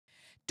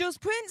Does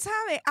Prince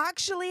Harry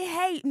actually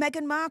hate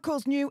Meghan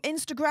Markle's new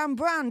Instagram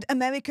brand,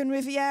 American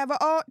Riviera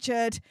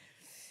Orchard?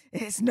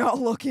 It's not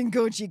looking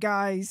good, you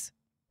guys.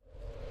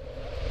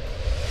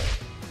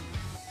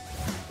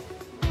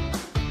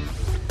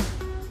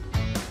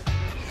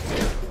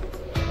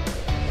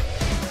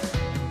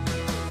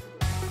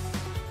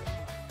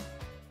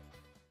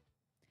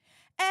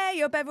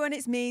 Hey up everyone,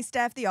 it's me,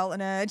 Stef The Alter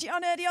Nerd, your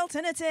nerdy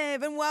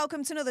alternative, and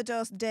welcome to another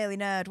dose of Daily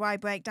Nerd, where I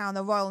break down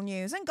the royal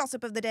news and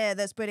gossip of the day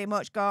that's pretty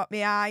much got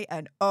me eye,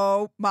 and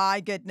oh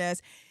my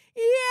goodness.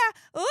 Yeah,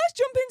 let's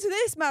jump into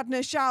this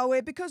madness, shall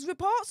we? Because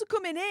reports are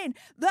coming in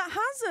that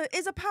Hazard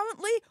is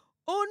apparently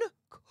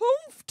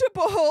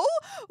uncomfortable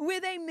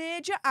with a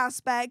major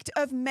aspect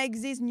of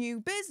Meg's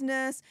new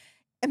business,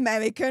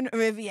 American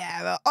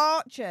Riviera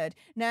Orchard.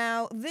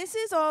 Now, this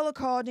is all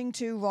according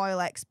to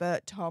royal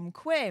expert Tom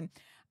Quinn.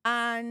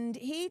 And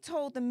he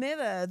told the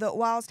Mirror that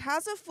whilst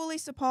Hazard fully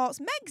supports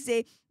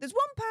Megxi, there's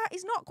one part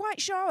he's not quite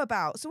sure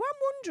about. So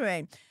I'm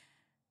wondering,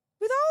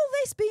 with all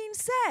this being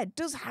said,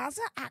 does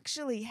Hazard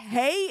actually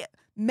hate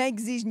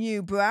Megxi's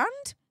new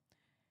brand?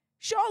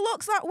 Sure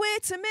looks that way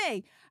to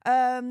me.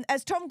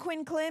 As Tom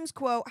Quinn claims,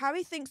 quote,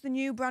 Harry thinks the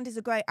new brand is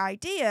a great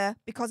idea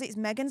because it's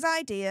Meghan's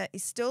idea,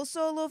 is still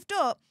so loved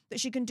up that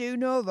she can do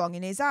no wrong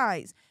in his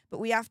eyes. But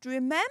we have to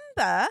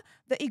remember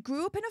that he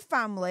grew up in a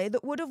family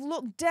that would have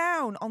looked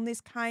down on this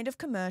kind of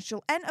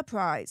commercial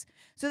enterprise.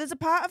 So there's a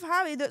part of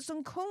Harry that's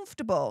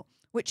uncomfortable,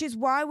 which is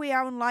why we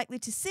are unlikely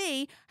to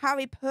see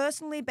Harry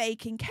personally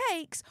baking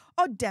cakes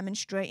or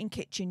demonstrating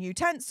kitchen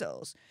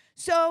utensils.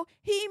 So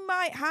he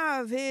might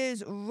have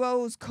his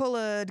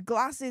rose-coloured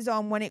glasses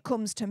on when it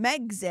comes to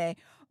Megxi,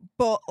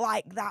 but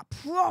like that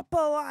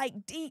proper,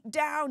 like deep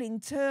down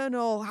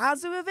internal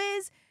Hazard of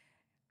his,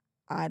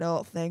 I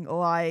don't think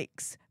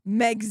likes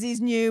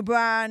Megxi's new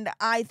brand.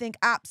 I think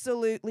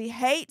absolutely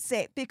hates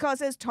it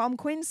because, as Tom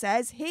Quinn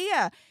says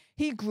here,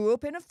 he grew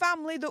up in a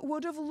family that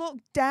would have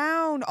looked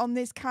down on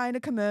this kind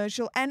of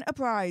commercial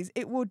enterprise.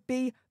 It would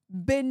be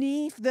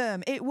beneath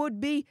them. It would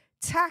be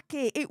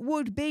tacky. It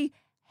would be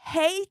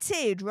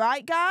hated,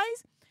 right,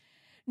 guys?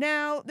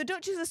 Now, the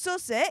Duchess of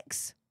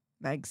Sussex,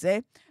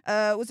 Megxi,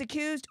 was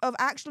accused of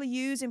actually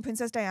using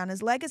Princess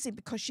Diana's legacy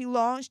because she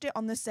launched it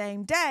on the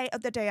same day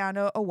of the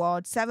Diana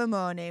Awards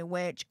ceremony,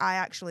 which I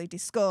actually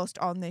discussed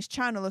on this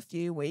channel a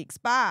few weeks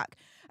back.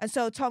 And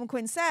so Tom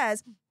Quinn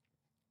says,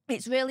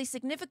 it's really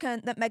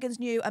significant that Meghan's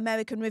new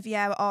American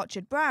Riviera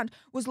Orchard brand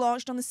was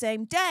launched on the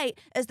same date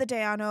as the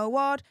Diana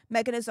Award.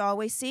 Meghan has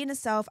always seen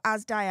herself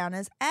as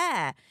Diana's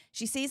heir.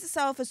 She sees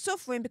herself as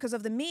suffering because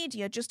of the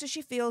media, just as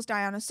she feels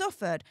Diana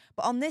suffered.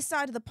 But on this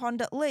side of the pond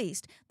at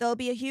least, there'll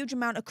be a huge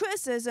amount of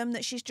criticism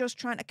that she's just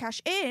trying to cash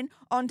in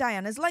on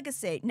Diana's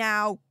legacy.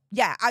 Now,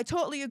 yeah, I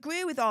totally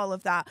agree with all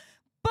of that.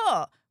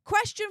 But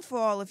question for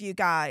all of you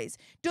guys,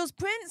 does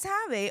Prince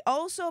Harry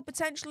also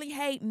potentially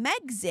hate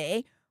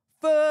Megxi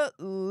for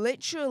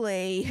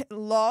literally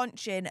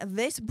launching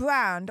this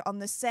brand on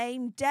the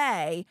same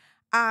day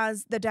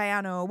as the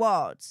Diana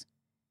Awards,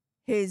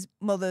 his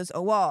mother's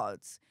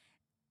awards?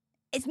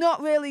 It's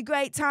not really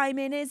great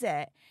timing, is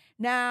it?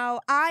 Now,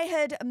 I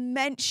had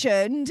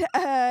mentioned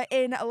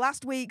in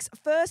last week's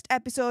first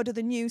episode of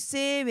the new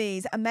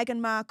series, Meghan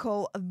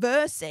Markle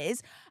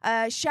versus,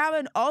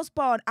 Sharon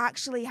Osbourne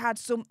actually had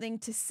something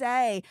to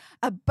say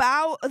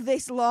about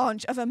this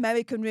launch of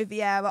American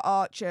Riviera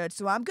Orchard.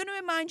 So I'm going to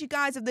remind you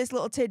guys of this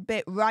little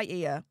tidbit right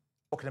here.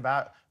 Talking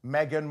about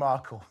Meghan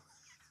Markle.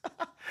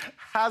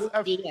 Has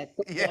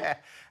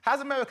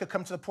America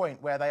come to the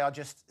point where they are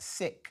just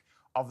sick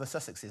of the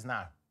Sussexes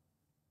now?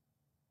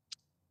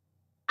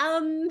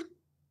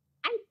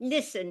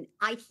 Listen,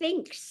 I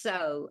think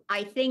so.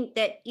 I think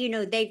that,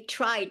 they've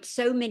tried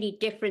so many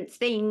different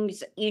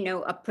things,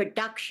 a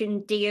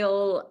production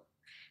deal,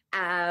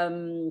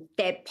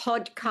 their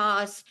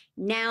podcasts,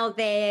 now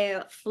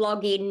they're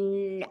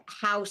flogging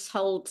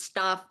household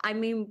stuff. I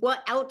mean, what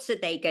else are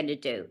they going to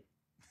do?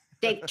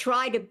 They've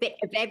tried a bit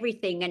of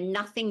everything and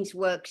nothing's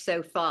worked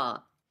so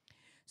far.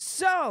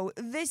 So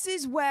this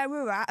is where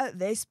we're at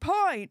this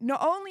point.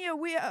 Not only are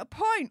we at a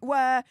point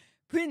where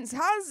Prince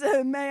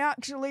Hazard may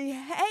actually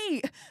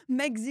hate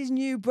Megx's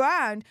new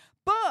brand,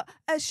 but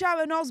as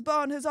Sharon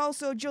Osbourne has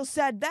also just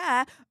said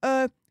there,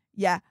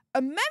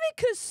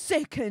 America's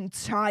sick and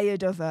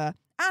tired of her,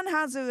 and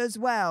Hazard as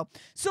well.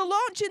 So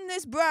launching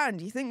this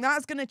brand, you think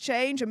that's going to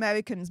change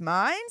Americans'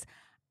 minds?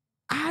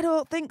 I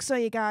don't think so,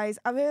 you guys.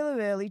 I really,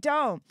 really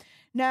don't.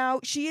 Now,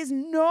 she is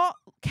not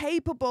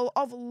capable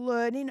of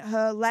learning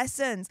her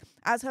lessons,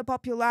 as her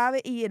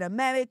popularity in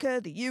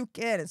America, the UK,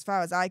 and as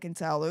far as I can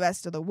tell, the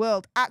rest of the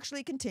world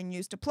actually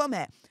continues to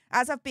plummet.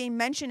 As I've been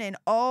mentioning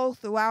all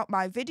throughout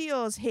my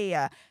videos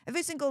here,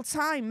 every single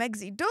time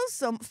Megxi does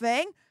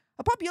something,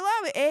 her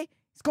popularity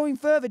is going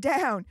further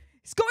down.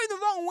 It's going the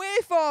wrong way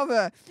for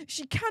her.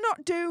 She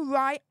cannot do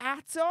right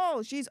at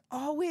all. She's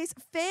always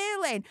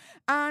failing.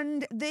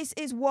 And this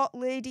is what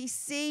Lady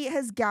C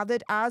has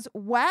gathered as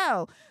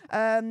well.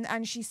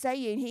 And she's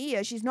saying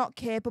here she's not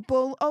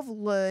capable of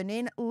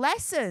learning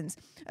lessons.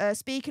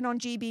 Speaking on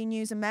GB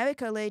News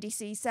America, Lady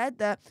C said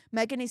that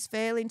Meghan is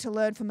failing to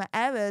learn from her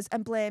errors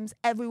and blames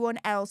everyone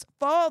else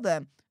for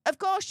them. Of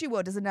course she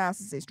would, as a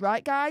narcissist,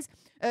 right, guys?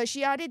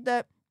 She added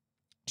that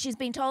she's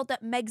been told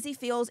that Megsy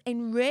feels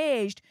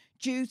enraged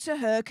due to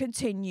her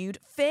continued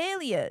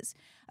failures.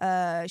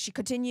 She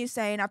continues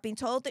saying, I've been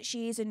told that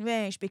she is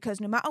enraged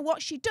because no matter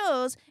what she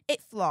does,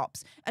 it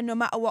flops. And no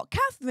matter what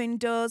Catherine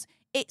does,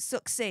 it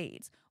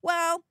succeeds.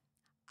 Well,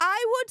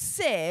 I would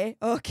say,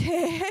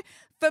 okay,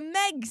 for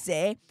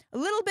Megsy, a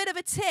little bit of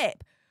a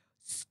tip.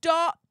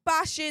 Stop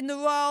bashing the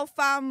royal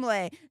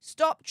family.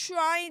 Stop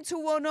trying to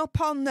one-up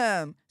on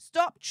them.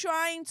 Stop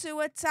trying to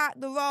attack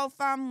the royal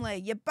family.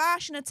 You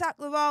bash and attack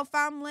the royal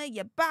family.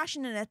 You're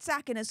bashing and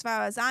attacking, as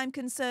far as I'm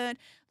concerned,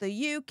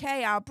 the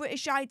UK, our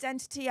British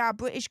identity, our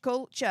British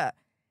culture.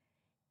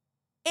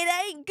 It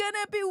ain't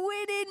gonna be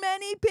winning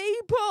many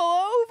people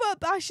over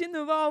bashing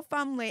the royal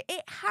family.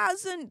 It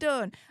hasn't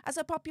done. As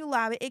her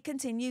popularity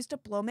continues to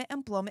plummet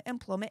and plummet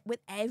and plummet with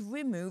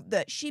every move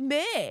that she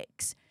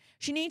makes.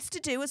 She needs to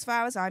do, as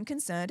far as I'm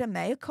concerned, a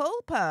mea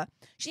culpa.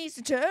 She needs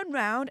to turn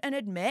round and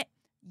admit,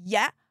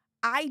 yeah,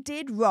 I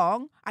did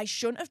wrong. I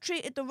shouldn't have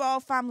treated the royal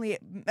family,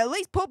 at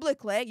least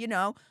publicly, you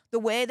know, the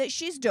way that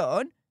she's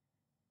done.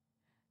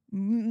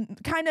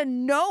 Kind of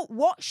know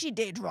what she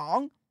did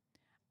wrong.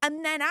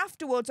 And then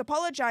afterwards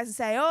apologise and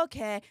say,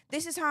 okay,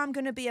 this is how I'm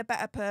going to be a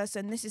better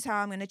person. This is how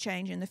I'm going to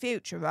change in the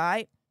future,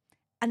 right?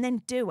 And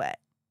then do it,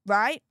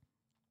 right?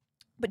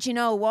 But you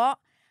know what?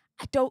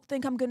 I don't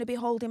think I'm going to be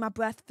holding my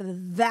breath for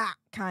that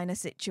kind of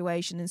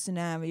situation and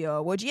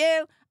scenario. Would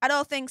you? I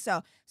don't think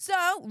so. So,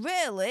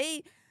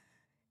 really,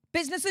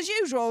 business as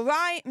usual,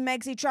 right?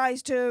 Megsy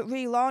tries to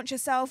relaunch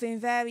herself in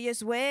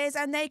various ways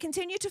and they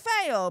continue to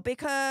fail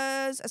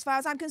because, as far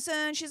as I'm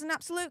concerned, she's an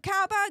absolute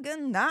cowbag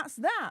and that's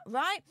that,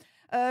 right?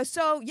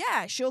 So,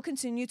 yeah, she'll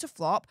continue to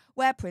flop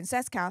where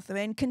Princess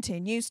Catherine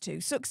continues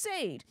to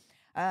succeed.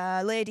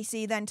 Lady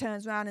C then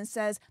turns around and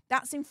says,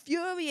 that's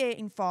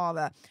infuriating for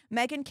her.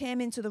 Meghan came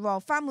into the royal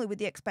family with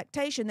the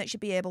expectation that she'd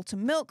be able to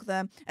milk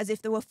them as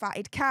if they were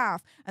fatted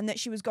calf and that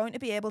she was going to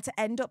be able to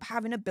end up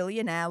having a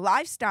billionaire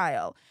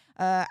lifestyle.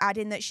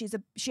 Adding that she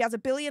has a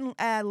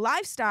billionaire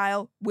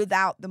lifestyle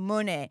without the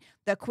money.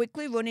 They're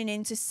quickly running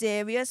into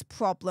serious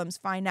problems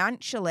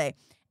financially.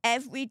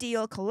 Every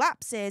deal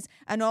collapses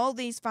and all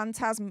these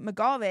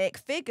phantasmagoric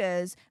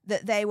figures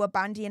that they were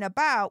bandying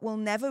about will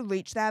never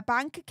reach their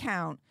bank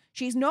account.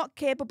 She's not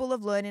capable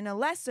of learning a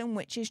lesson,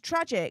 which is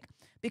tragic,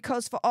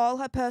 because for all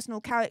her personal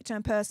character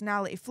and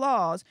personality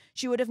flaws,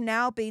 she would have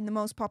now been the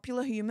most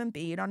popular human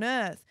being on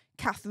earth.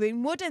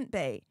 Catherine wouldn't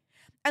be.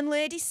 And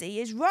Lady C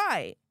is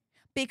right,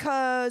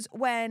 because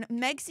when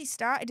Megsy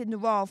started in the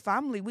royal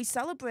family, we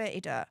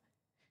celebrated her.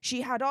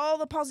 She had all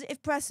the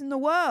positive press in the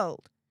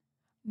world.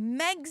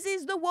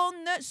 Megsy's the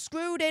one that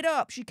screwed it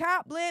up. She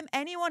can't blame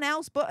anyone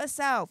else but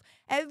herself.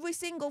 Every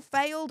single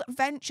failed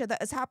venture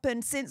that has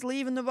happened since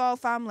leaving the royal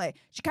family,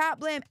 she can't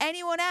blame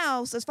anyone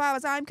else, as far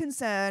as I'm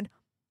concerned,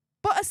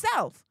 but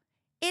herself.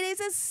 It is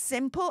as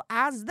simple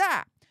as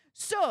that.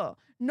 So,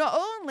 not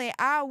only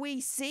are we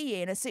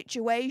seeing a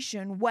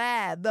situation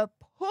where the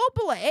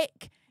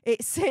public,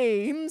 it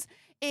seems,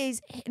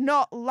 is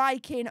not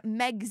liking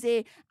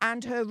Megsy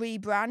and her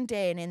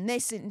rebranding, in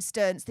this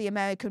instance, the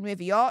American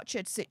Riviera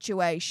Orchard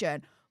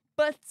situation.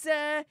 But,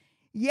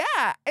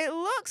 yeah, it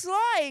looks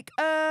like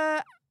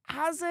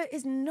Hazard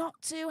is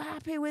not too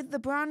happy with the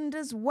brand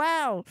as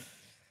well.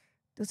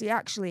 Does he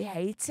actually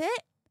hate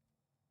it?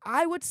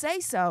 I would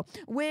say so.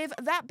 With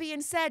that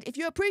being said, if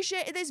you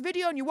appreciated this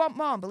video and you want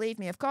more, and believe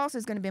me, of course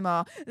there's going to be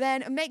more,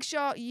 then make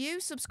sure you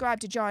subscribe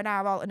to join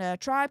our Alter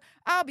Nerd tribe.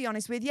 I'll be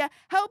honest with you,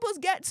 help us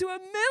get to 1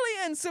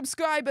 million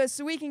subscribers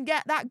so we can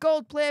get that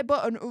gold play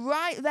button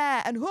right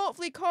there and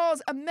hopefully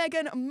cause a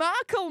Meghan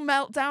Markle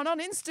meltdown on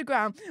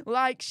Instagram.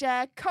 Like,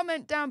 share,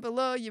 comment down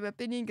below your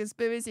opinion,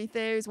 conspiracy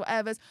theories,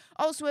 whatever.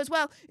 Also as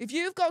well, if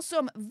you've got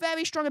some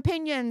very strong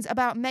opinions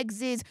about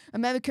Megsy's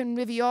American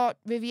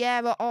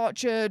Riviera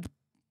Orchard,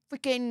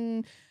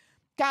 freaking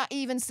can't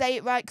even say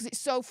it right because it's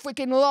so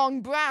freaking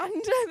long brand,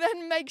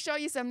 then make sure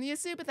you send me your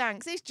super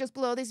thanks. It's just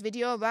below this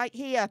video right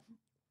here.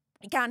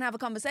 You can't have a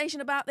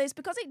conversation about this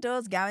because it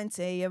does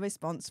guarantee a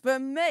response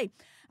from me.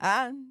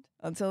 And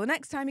until the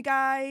next time, you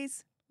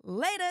guys,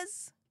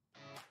 laters.